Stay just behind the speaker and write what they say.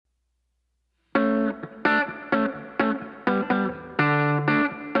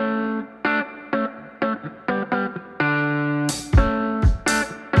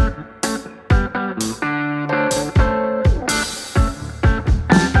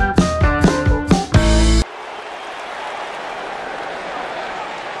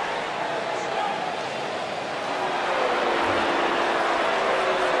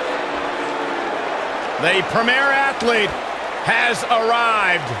The premier athlete has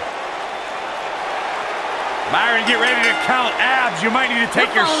arrived. Byron, get ready to count abs. You might need to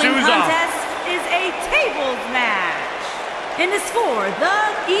take your shoes off. The contest is a tables match and is for the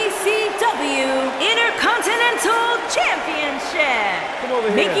ECW Intercontinental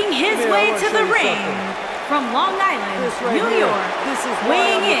Championship. Making his way to the ring from Long Island, New York,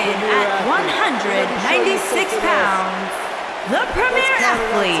 weighing in at 196 pounds, the premier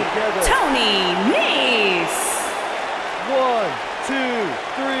athlete, Tony Nese. 1, 2,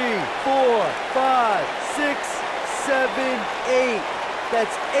 3, 4, 5, 6, 7, 8.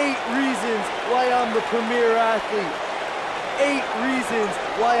 That's 8 reasons why I'm the premier athlete. 8 reasons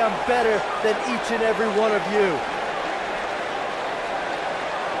why I'm better than each and every one of you.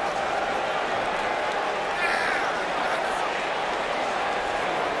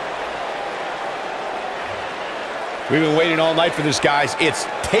 We've been waiting all night for this, guys. It's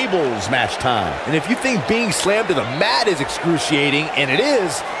tables match time. And if you think being slammed to the mat is excruciating, and it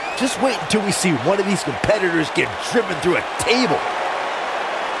is, just wait until we see one of these competitors get driven through a table.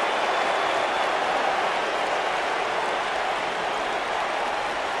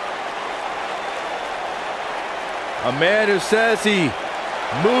 A man who says he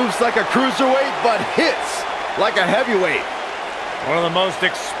moves like a cruiserweight but hits like a heavyweight. One of the most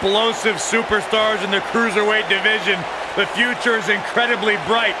explosive superstars in the cruiserweight division. The future is incredibly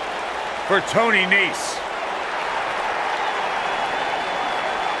bright for Tony Nese.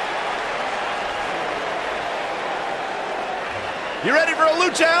 You ready for a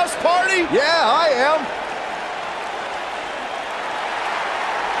Lucha House party? Yeah, I am.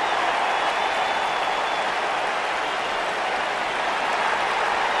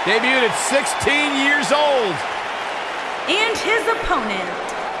 Debuted at 16 years old. And his opponent,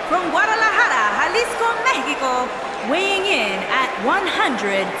 from Guadalajara, Jalisco, Mexico, weighing in at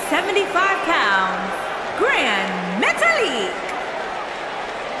 175 pounds, Gran Metalik.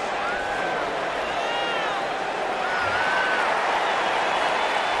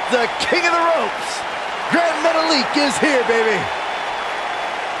 The king of the ropes, Gran Metalik is here, baby.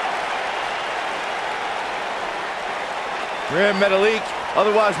 Gran Metalik,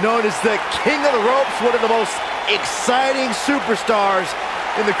 otherwise known as the king of the ropes, one of the most exciting superstars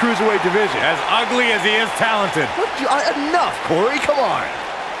in the cruiserweight division. As ugly as he is talented. Enough, Corey, come on.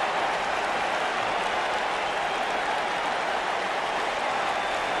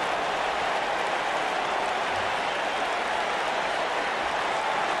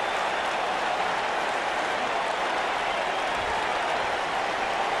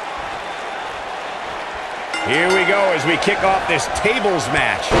 Here we go as we kick off this tables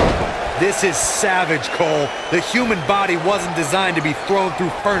match. This is savage, Cole. The human body wasn't designed to be thrown through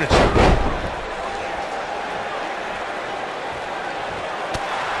furniture.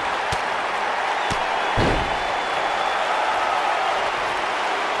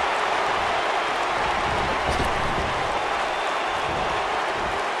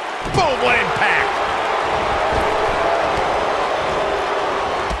 Boom, what impact!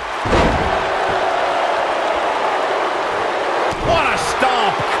 What a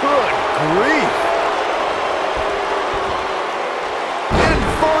stomp! Good grief!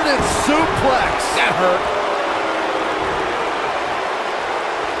 Inverted suplex. That hurt.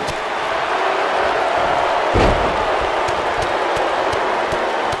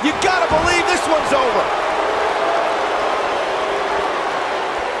 You gotta believe this one's over.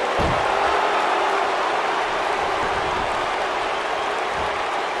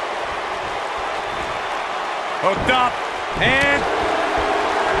 Hooked up, and...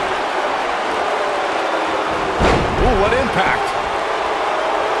 Ooh, what impact!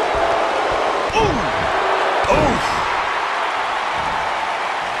 Ooh! Oof!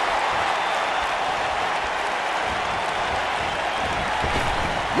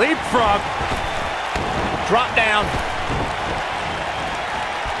 leapfrog. Drop down.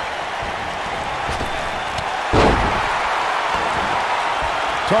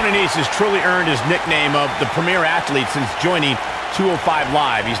 Tony Nese has truly earned his nickname of the premier athlete since joining 205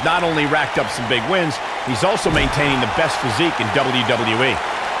 Live. He's not only racked up some big wins, he's also maintaining the best physique in WWE.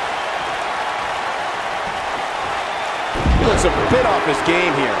 He looks a bit off his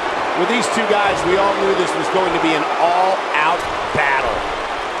game here. With these two guys, we all knew this was going to be an all-out battle.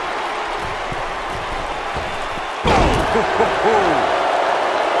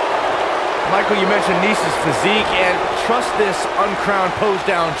 Michael, you mentioned Nese's physique, and trust this uncrowned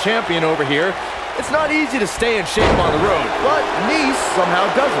pose-down champion over here. It's not easy to stay in shape on the road, but Nese somehow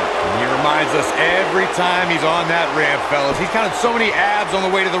doesn't. He reminds us every time he's on that ramp, fellas. He's counted so many abs on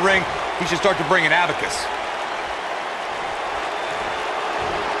the way to the ring, he should start to bring an abacus.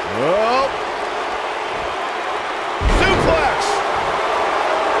 Oh.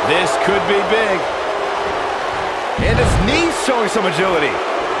 This could be big. And his knees showing some agility.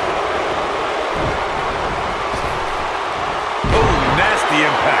 Oh, nasty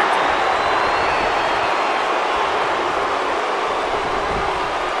impact.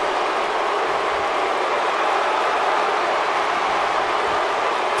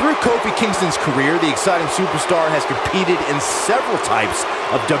 Through Kofi Kingston's career, the exciting superstar has competed in several types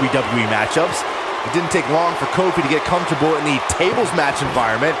of WWE matchups. It didn't take long for Kofi to get comfortable in the tables match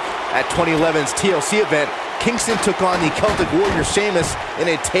environment. At 2011's TLC event, Kingston took on the Celtic Warrior Sheamus in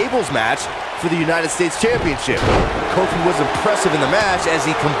a tables match for the United States Championship. Kofi was impressive in the match as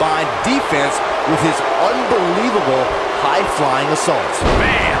he combined defense with his unbelievable high-flying assaults.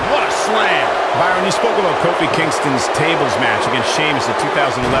 Man, what a slam! Byron, you spoke about Kofi Kingston's tables match against Sheamus at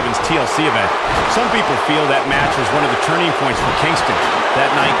 2011's TLC event. Some people feel that match was one of the turning points for Kingston.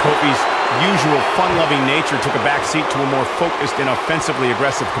 That night, Kofi's usual fun-loving nature took a backseat to a more focused and offensively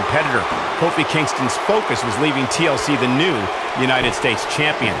aggressive competitor. Kofi Kingston's focus was leaving TLC the new United States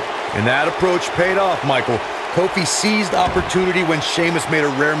champion. And that approach paid off, Michael. Kofi seized opportunity when Sheamus made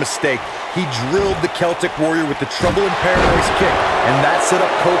a rare mistake. He drilled the Celtic Warrior with the Trouble in Paradise kick, and that set up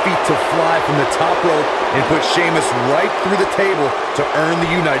Kofi to fly from the top rope and put Sheamus right through the table to earn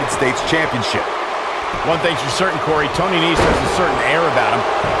the United States Championship. One thing's for certain, Corey, Tony Nese has a certain air about him.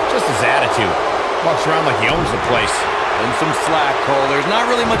 Just his attitude. Walks around like he owns the place. And some slack, Cole. There's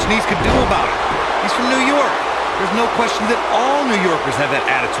not really much Nese could do about it. He's from New York. There's no question that all New Yorkers have that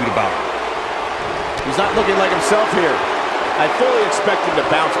attitude about him. He's not looking like himself here. I fully expect him to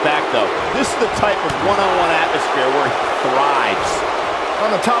bounce back, though. This is the type of one-on-one atmosphere where he thrives. On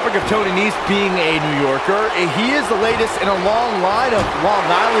the topic of Tony Nese being a New Yorker, he is the latest in a long line of Long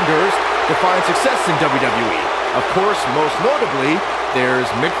Islanders to find success in WWE. Of course, most notably, there's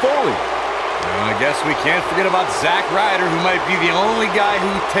Mick Foley. I guess we can't forget about Zack Ryder, who might be the only guy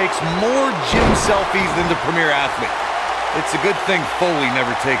who takes more gym selfies than the Premier Athlete. It's a good thing Foley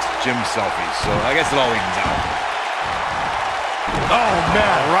never takes gym selfies, so I guess it all evens out. Oh,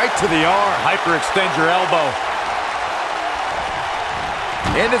 man, right to the arm. Hyperextend your elbow.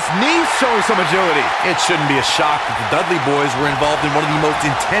 And his knees showing some agility. It shouldn't be a shock that the Dudley Boys were involved in one of the most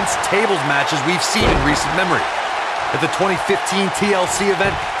intense tables matches we've seen in recent memory. At the 2015 TLC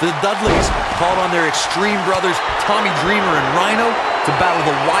event, the Dudleys called on their Extreme brothers Tommy Dreamer and Rhino to battle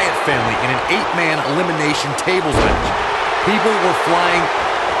the Wyatt family in an 8-man elimination tables match. People were flying.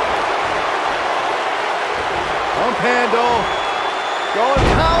 Pump handle. Going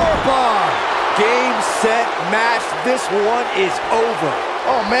powerbomb. Game, set, match. This one is over.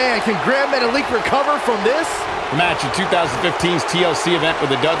 Oh, man, can Gran Metalik recover from this? The match at 2015's TLC event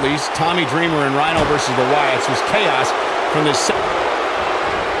with the Dudleys, Tommy Dreamer and Rhino versus the Wyatts, was chaos from this. Slammed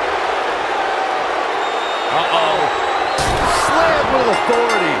with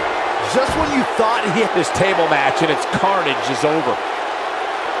authority. Just when you thought he had This table match and its carnage is over.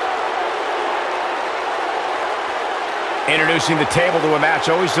 Introducing the table to a match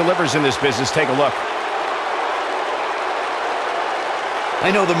always delivers in this business. Take a look. I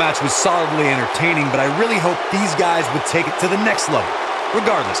know the match was solidly entertaining, but I really hope these guys would take it to the next level.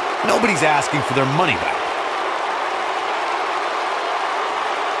 Regardless, nobody's asking for their money back.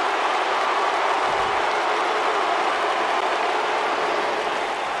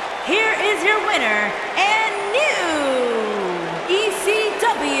 Here is your winner and new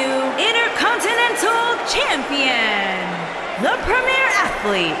ECW Intercontinental Champion, the Premier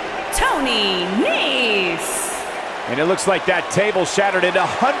Athlete, Tony Nese. And it looks like that table shattered into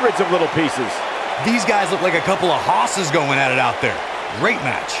hundreds of little pieces. These guys look like a couple of hosses going at it out there. Great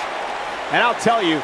match. And I'll tell you,